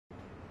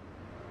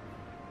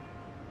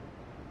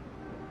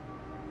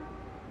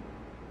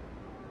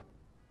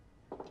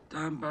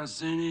Lieutenant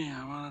Barsini,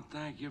 I want to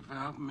thank you for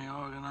helping me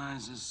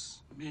organize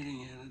this meeting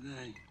here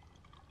today.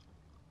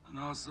 And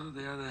also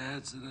the other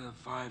heads of the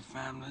 5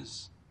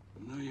 families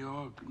from New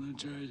York and New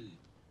Jersey.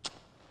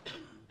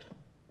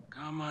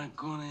 Carmine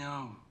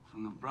Cuneo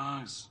from the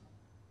Bronx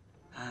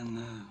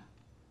and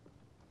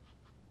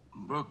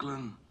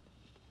Brooklyn,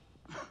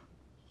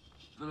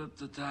 Philip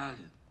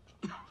Tattaglia.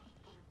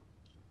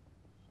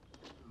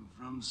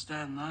 From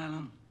Staten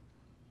Island,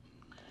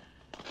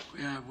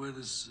 we have with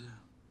us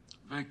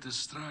Victor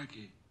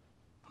Strachey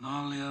and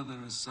all the other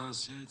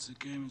associates who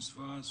came as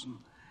far as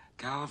from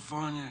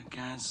California,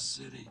 Kansas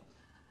City,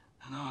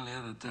 and all the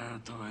other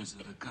territories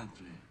of the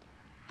country.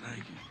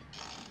 Thank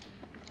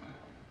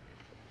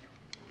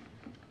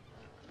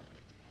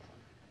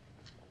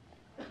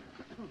you.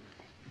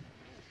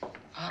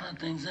 How did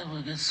things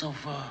ever get so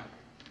far?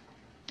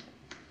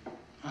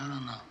 I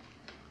don't know.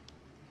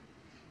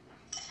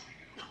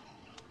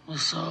 It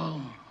was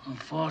so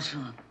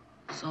unfortunate,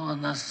 so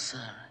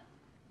unnecessary.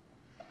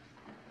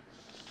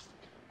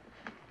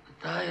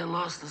 Talia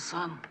lost a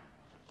son.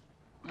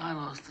 I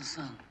lost a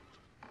son.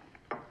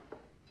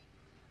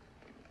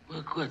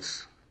 We're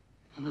quits.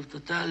 And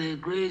if Talia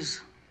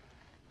agrees,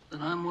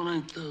 then I'm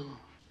willing to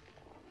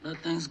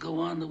let things go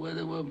on the way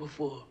they were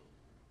before.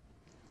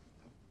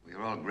 We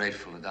are all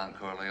grateful to Don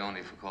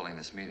Corleone for calling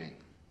this meeting.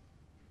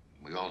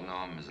 We all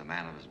know him as a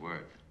man of his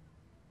word.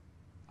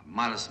 A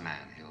modest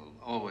man. He'll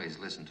always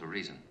listen to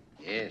reason.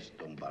 Yes,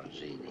 Don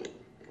Barzini.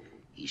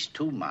 He's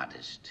too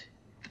modest.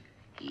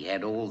 He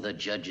had all the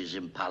judges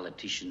and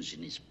politicians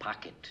in his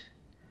pocket.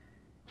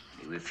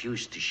 He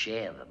refused to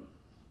share them.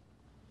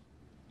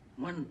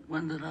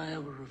 When did I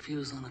ever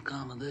refuse an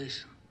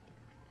accommodation?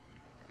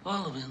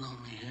 All of you know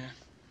me here.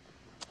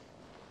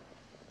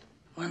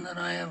 When did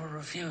I ever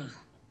refuse?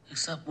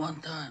 Except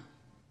one time.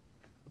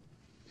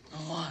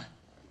 And why?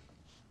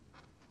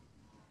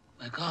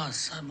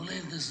 Because I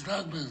believe this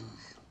drug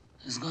business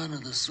is going to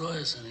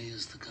destroy us in the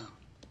years to come.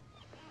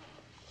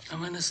 I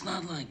mean, it's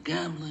not like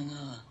gambling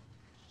or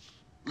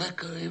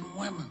liquor, or even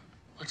women,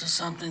 which is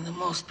something that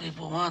most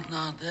people want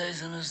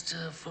nowadays and is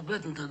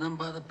forbidden to them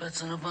by the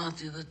bits and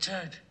avanti of the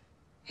church.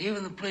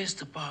 Even the police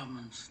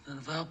departments that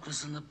have helped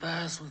us in the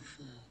past with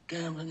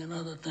gambling and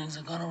other things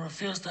are going to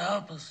refuse to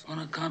help us when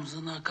it comes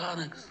to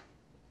narcotics.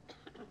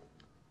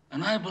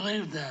 And I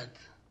believed that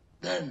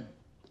then,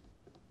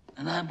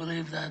 and I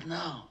believe that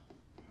now.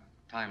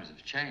 Times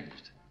have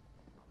changed.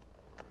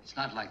 It's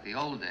not like the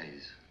old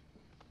days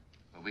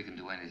where we can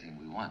do anything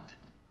we want.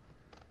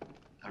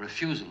 A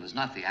refusal is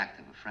not the act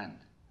of a friend.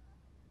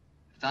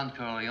 If Don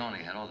Corleone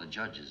had all the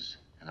judges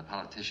and the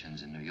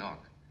politicians in New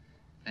York,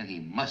 then he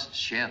must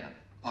share them.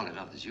 All he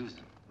does is use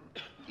them.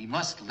 He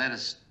must let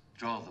us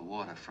draw the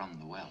water from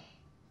the well.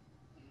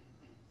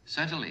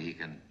 Certainly he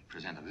can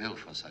present a bill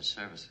for such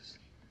services.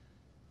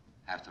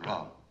 After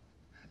all,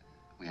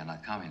 we are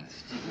not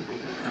communists.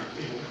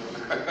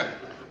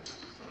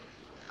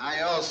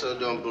 I also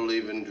don't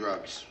believe in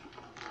drugs.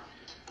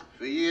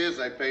 For years,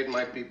 I paid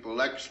my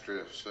people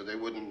extra so they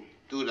wouldn't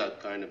do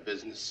that kind of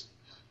business.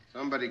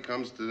 Somebody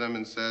comes to them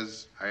and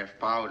says, I have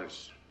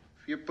powders.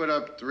 If you put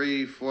up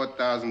 $3,000,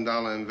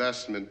 $4,000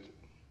 investment,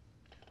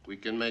 we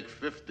can make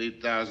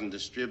 $50,000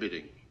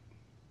 distributing.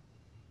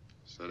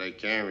 So they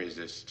can't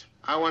resist.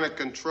 I want to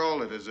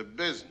control it as a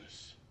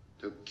business,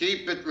 to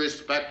keep it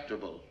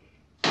respectable.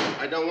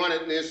 I don't want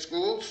it near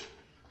schools.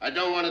 I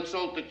don't want it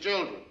sold to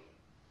children.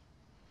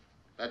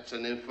 That's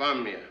an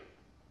infamia.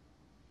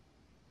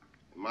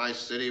 In my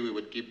city, we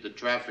would keep the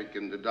traffic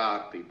in the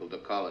dark, people, to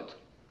call it.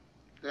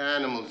 They're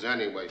animals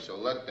anyway, so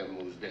let them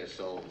lose their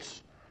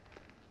souls.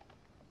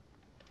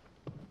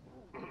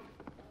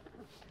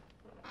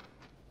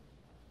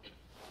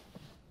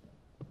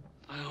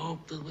 I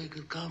hope that we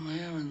could come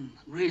here and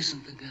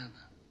reason together.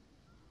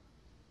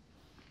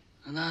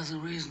 And as a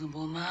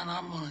reasonable man,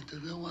 I'm willing to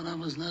do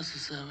whatever's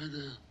necessary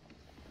to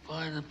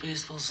find a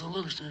peaceful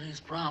solution to these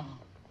problems.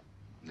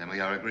 Then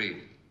we are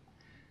agreed.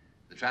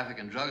 The traffic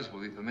in drugs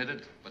will be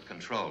permitted, but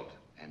controlled.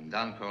 And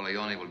Don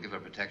Corleone will give her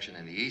protection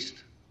in the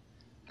East,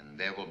 and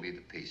there will be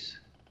the peace.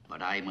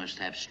 But I must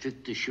have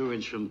strict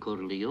assurance from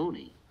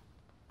Corleone.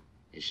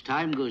 As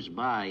time goes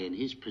by and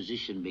his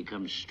position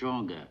becomes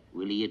stronger,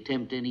 will he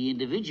attempt any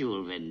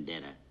individual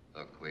vendetta?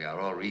 Look, we are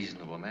all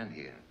reasonable men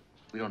here.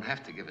 We don't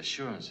have to give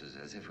assurances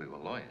as if we were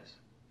lawyers.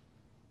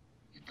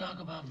 You talk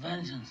about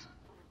vengeance.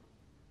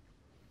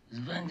 Is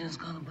vengeance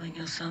going to bring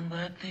your son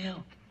back to you?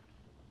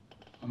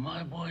 Or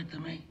my boy to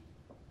me?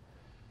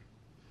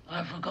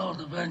 I forgo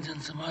the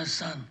vengeance of my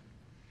son.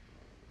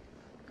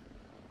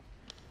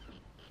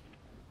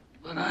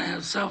 But I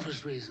have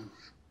selfish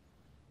reasons.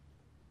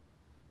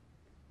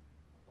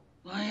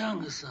 My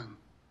youngest son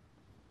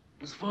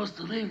was forced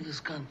to leave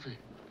this country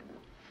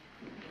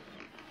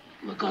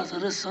because of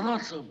this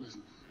Salazzo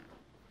business.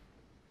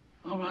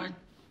 All right,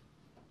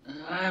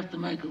 I have to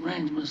make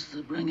arrangements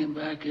to bring him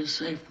back here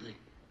safely,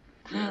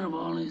 clear of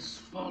all these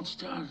false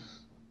charges.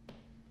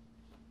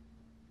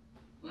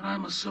 But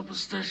I'm a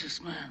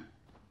superstitious man.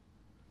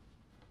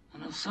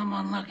 And if some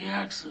unlucky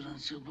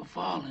accident should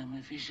befall him,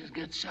 if he should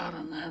get shot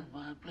in the head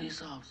by a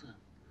police officer,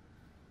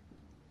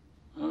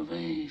 or if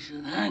he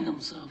should hang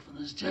himself in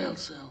his jail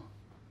cell,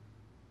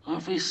 or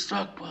if he's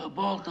struck by a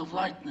bolt of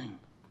lightning,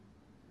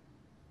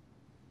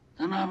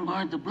 then I'm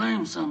going to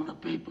blame some of the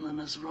people in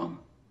this room.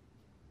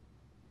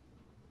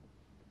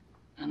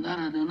 And that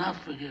I do not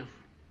forgive.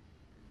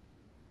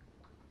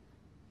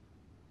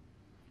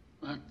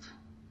 But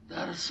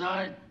that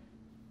aside,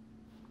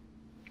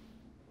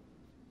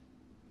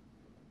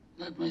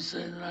 let me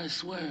say that I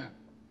swear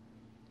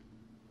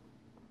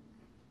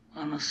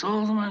on the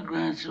souls of my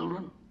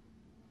grandchildren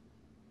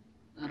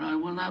that I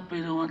will not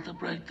be the one to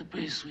break the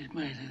peace we've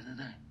made here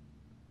today.